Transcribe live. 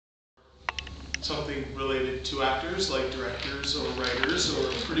something related to actors, like directors or writers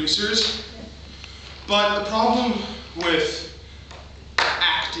or producers. But the problem with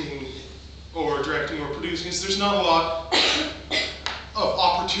acting or directing or producing is there's not a lot of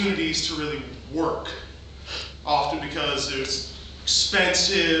opportunities to really work. Often because there's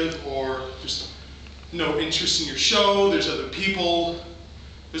expensive, or there's no interest in your show, there's other people,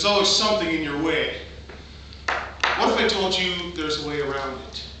 there's always something in your way. What if I told you there's a way around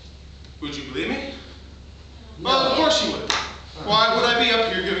it? Would you believe me? Well, of course you would. Why would I be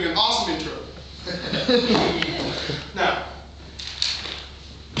up here giving an awesome intro? Now,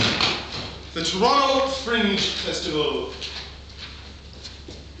 the Toronto Fringe Festival.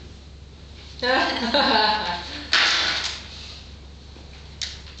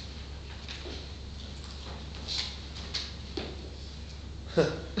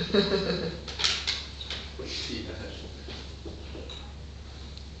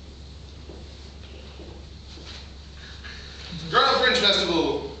 Toronto Fringe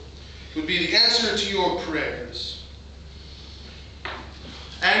Festival would be the answer to your prayers.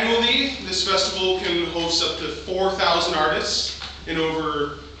 Annually, this festival can host up to 4,000 artists in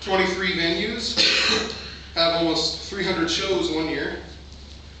over 23 venues, have almost 300 shows one year.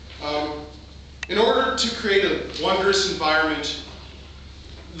 In order to create a wondrous environment,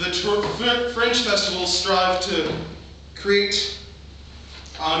 the Fringe Festivals strive to create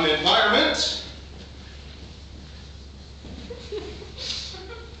an environment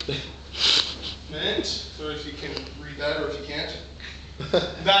sorry if you can read that or if you can't,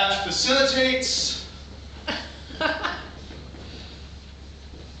 that facilitates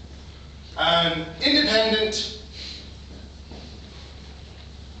an independent,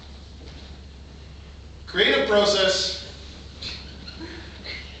 creative process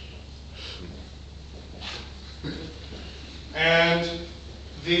and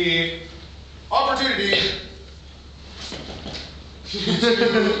the opportunity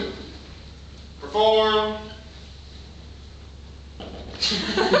to perform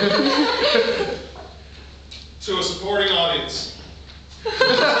to a supporting audience.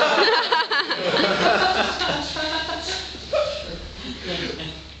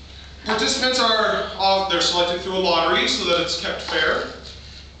 Participants they're selected through a lottery so that it's kept fair.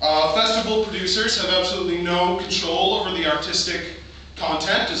 Festival producers have absolutely no control over the artistic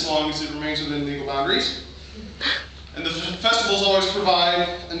content as long as it remains within legal boundaries. And the festivals always provide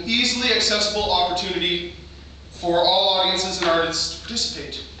an easily accessible opportunity for all audiences and artists to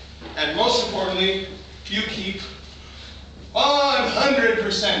participate. And most importantly, you keep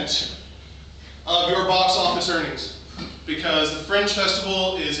 100% of your box office earnings, because the Fringe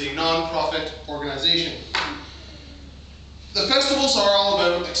Festival is a non-profit organization. The festivals are all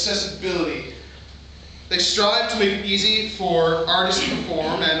about accessibility. They strive to make it easy for artists to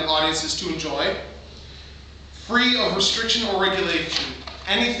perform and audiences to enjoy, free of restriction or regulation.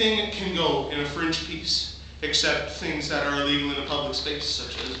 Anything can go in a Fringe piece, except things that are illegal in a public space,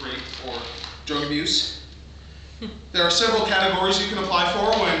 such as rape or drug abuse. There are several categories you can apply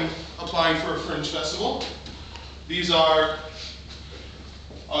for when applying for a Fringe Festival. These are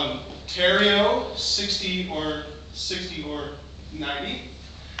Ontario, 60 or 90.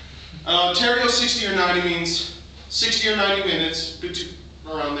 Ontario 60 or 90 means 60 or 90 minutes,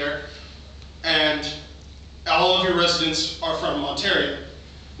 around there, and all of your residents are from Ontario.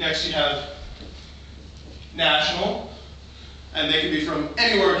 Next you have national, and they can be from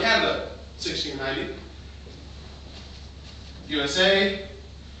anywhere in Canada, 60 or 90. USA,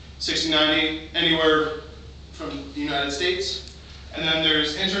 60, 90, anywhere from the United States. And then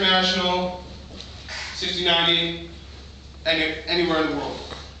there's international, 60, 90, anywhere in the world.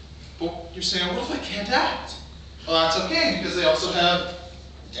 But you're saying, what if I can't act? Well, that's okay, because they also have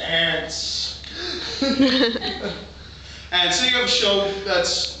dance. And so you have a show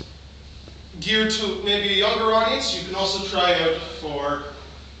that's geared to maybe a younger audience. You can also try out for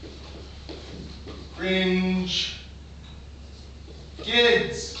Fringe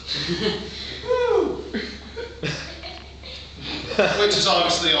Kids. Woo! Which is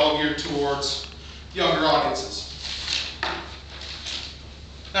obviously all geared towards younger audiences.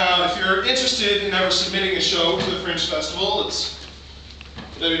 Now, if you're interested in ever submitting a show to the Fringe Festival, it's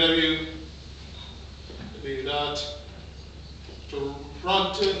Toronto.com.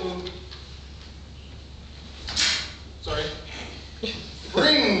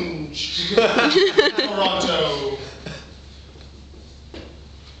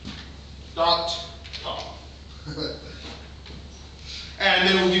 And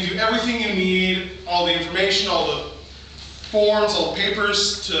they will give you everything you need, all the information, all the forms, all the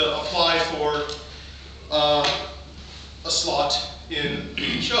papers to apply for a slot in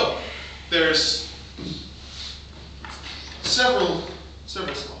the show. there's several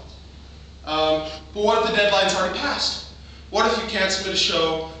slots. But what if the deadline's already passed? What if you can't submit a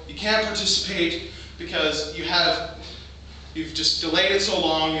show, you can't participate because you've just delayed it so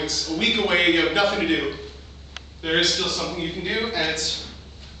long, it's a week away, you have nothing to do. There is still something you can do, and it's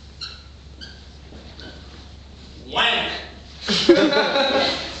wank.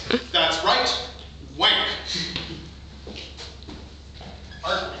 That's right, wank.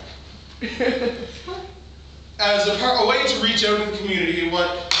 Art wank. As a way to reach out in the community,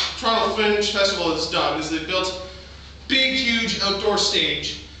 what Toronto Fringe Festival has done is they've built big, huge outdoor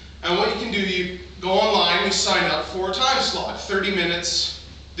stage. And what you can do, you go online, you sign up for a time slot, 30 minutes,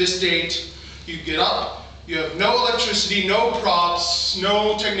 this date. You get up, you have no electricity, no props,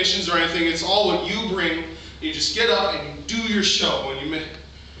 no technicians or anything. It's all what you bring. You just get up and you do your show. And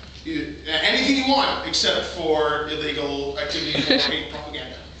you anything you want except for illegal activity or hate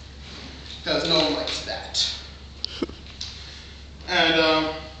propaganda. Because no one likes that.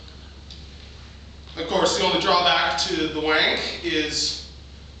 And of course, the only drawback to the wank is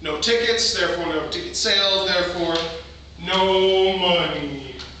no tickets, therefore no ticket sales, therefore no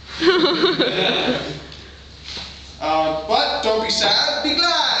money. But don't be sad, be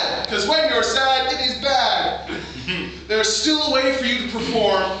glad, because when you're sad, it is bad. There's still a way for you to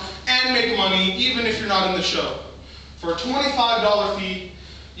perform and make money, even if you're not in the show. For a $25 fee,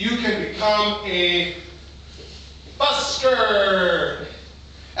 you can become a busker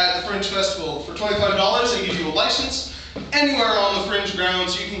at the Fringe Festival. For $25, they give you a license. Anywhere on the Fringe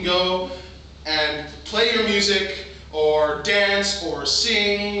grounds, you can go and play your music, or dance, or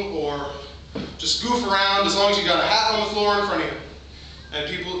sing, or just goof around, as long as you got a hat on the floor in front of you. And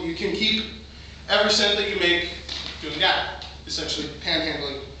you can keep every cent that you make doing that, essentially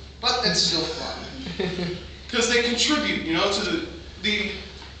panhandling. But it's still fun. Because they contribute, to the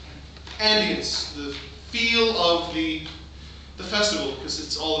ambience, the feel of the festival, because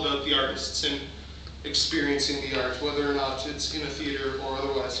it's all about the artists and experiencing the art, whether or not it's in a theater or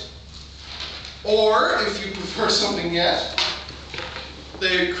otherwise. Or, if you prefer something yet,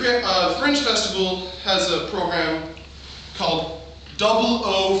 the Fringe Festival has a program called Double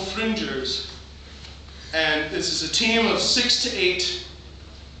O Fringers. And this is a team of 6 to 8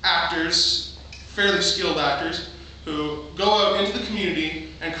 actors, fairly skilled actors, who go out into the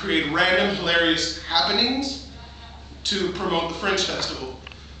community and create random hilarious happenings to promote the Fringe Festival.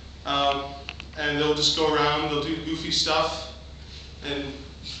 And they'll just go around, they'll do goofy stuff, and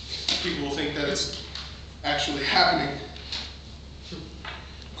people will think that it's actually happening. Of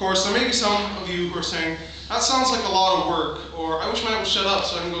course, there may be some of you who are saying, that sounds like a lot of work, or I wish Matt would shut up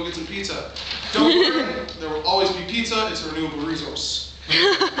so I can go get some pizza. Don't worry, there will always be pizza, it's a renewable resource.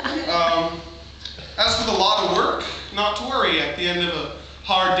 As for the lot of work, not to worry. At the end of a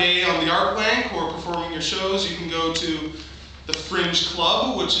hard day on the art wank or performing your shows, you can go to the Fringe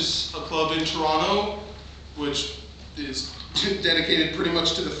Club, which is a club in Toronto, which is dedicated pretty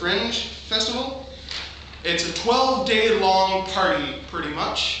much to the Fringe Festival. It's a 12-day long party, pretty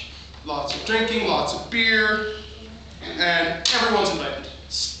much. Lots of drinking, lots of beer, and everyone's invited.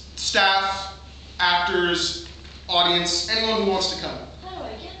 Staff, actors, audience, anyone who wants to come. How do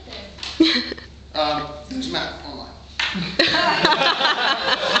I get there? There's Matt online.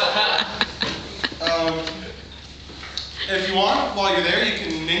 If you want, while you're there, you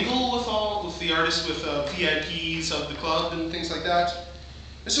can mingle with the artists, with VIPs of the club and things like that.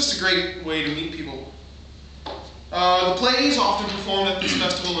 It's just a great way to meet people. The plays often performed at this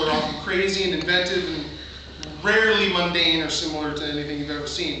festival are often crazy and inventive and rarely mundane or similar to anything you've ever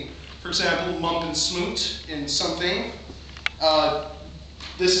seen. For example, Mump and Smoot in Something.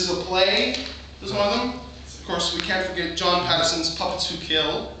 This is a play, is one of them. Of course, we can't forget John Patterson's Puppets Who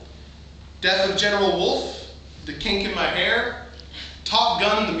Kill. Death of General Wolfe, The Kink in My Hair, Top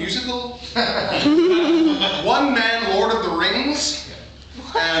Gun the Musical, One Man Lord of the Rings,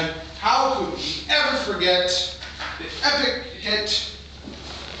 and how could we ever forget the epic hit,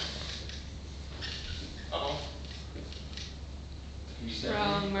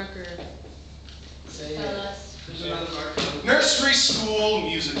 Wrong marker. Nursery School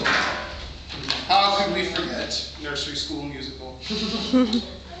Musical. How could we forget Nursery School Musical?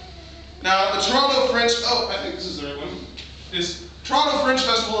 Now, the Toronto Fringe, I think this is the right one, is Toronto Fringe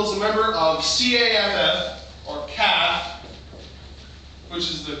Festival is a member of CAFF, or CAF,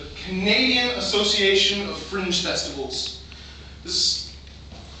 which is the Canadian Association of Fringe Festivals. This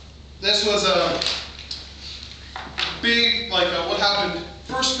was a big, what happened,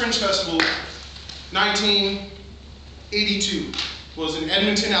 first Fringe Festival, 1982, was in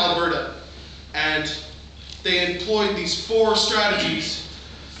Edmonton, Alberta. And they employed these 4 strategies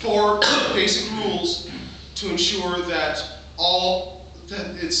 4 basic rules to ensure that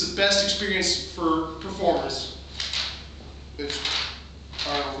it's the best experience for performers, which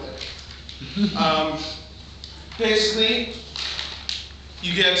are over there. Basically,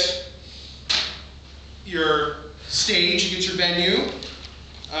 you get your stage, you get your venue.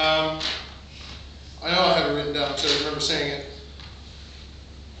 I know I have it written down, so I remember saying it.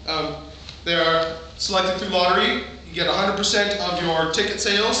 They are selected through lottery. You get 100% of your ticket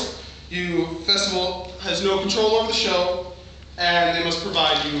sales. Festival has no control over the show, and they must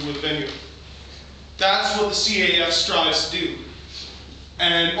provide you with a venue. That's what the CAF strives to do.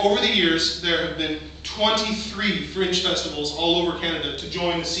 And over the years, there have been 23 fringe festivals all over Canada to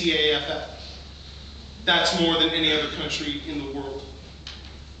join the CAFF. That's more than any other country in the world.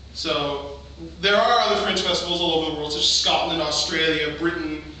 So there are other fringe festivals all over the world, such as Scotland, Australia,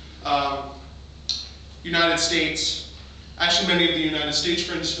 Britain, United States. Actually, many of the United States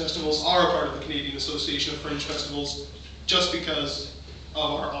fringe festivals are a part of the Canadian Association of Fringe Festivals, just because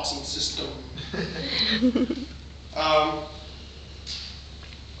of our awesome system. I'm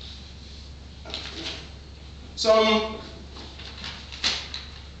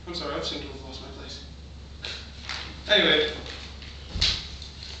sorry, I seem to have lost my place. Anyway,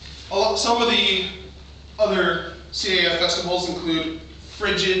 some of the other CAF festivals include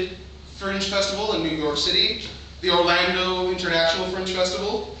Frigid Fringe Festival in New York City, the Orlando International Fringe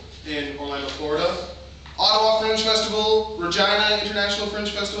Festival in Orlando, Florida, Ottawa Fringe Festival, Regina International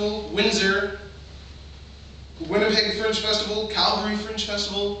Fringe Festival, Windsor, Winnipeg Fringe Festival, Calgary Fringe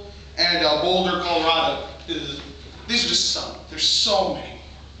Festival, and Boulder, Colorado. These are just some. There's so many.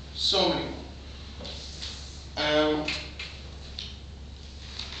 So many more.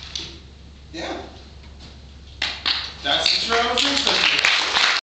 Yeah. That's the Toronto Fringe Festival.